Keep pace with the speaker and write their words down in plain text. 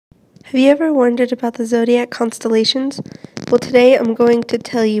Have you ever wondered about the zodiac constellations? Well, today I'm going to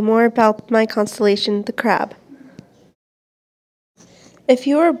tell you more about my constellation, the Crab. If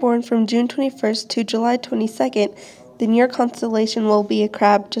you were born from June 21st to July 22nd, then your constellation will be a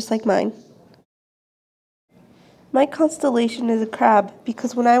crab just like mine. My constellation is a crab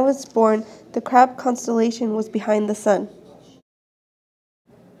because when I was born, the crab constellation was behind the sun.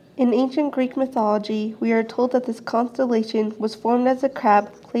 In ancient Greek mythology, we are told that this constellation was formed as a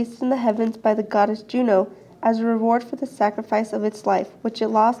crab placed in the heavens by the goddess Juno as a reward for the sacrifice of its life, which it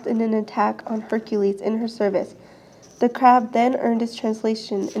lost in an attack on Hercules in her service. The crab then earned its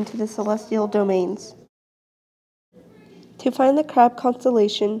translation into the celestial domains. To find the crab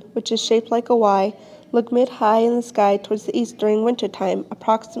constellation, which is shaped like a Y, look mid-high in the sky towards the east during wintertime,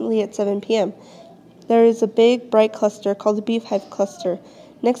 approximately at 7 p.m. There is a big, bright cluster called the Beehive Cluster.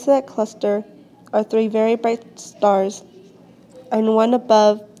 Next to that cluster are three very bright stars, and one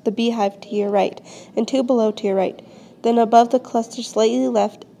above the beehive to your right, and two below to your right. Then above the cluster slightly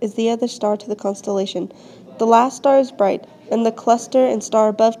left is the other star to the constellation. The last star is bright, and the cluster and star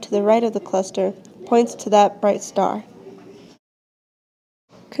above to the right of the cluster points to that bright star.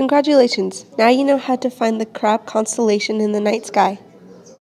 Congratulations! Now you know how to find the crab constellation in the night sky.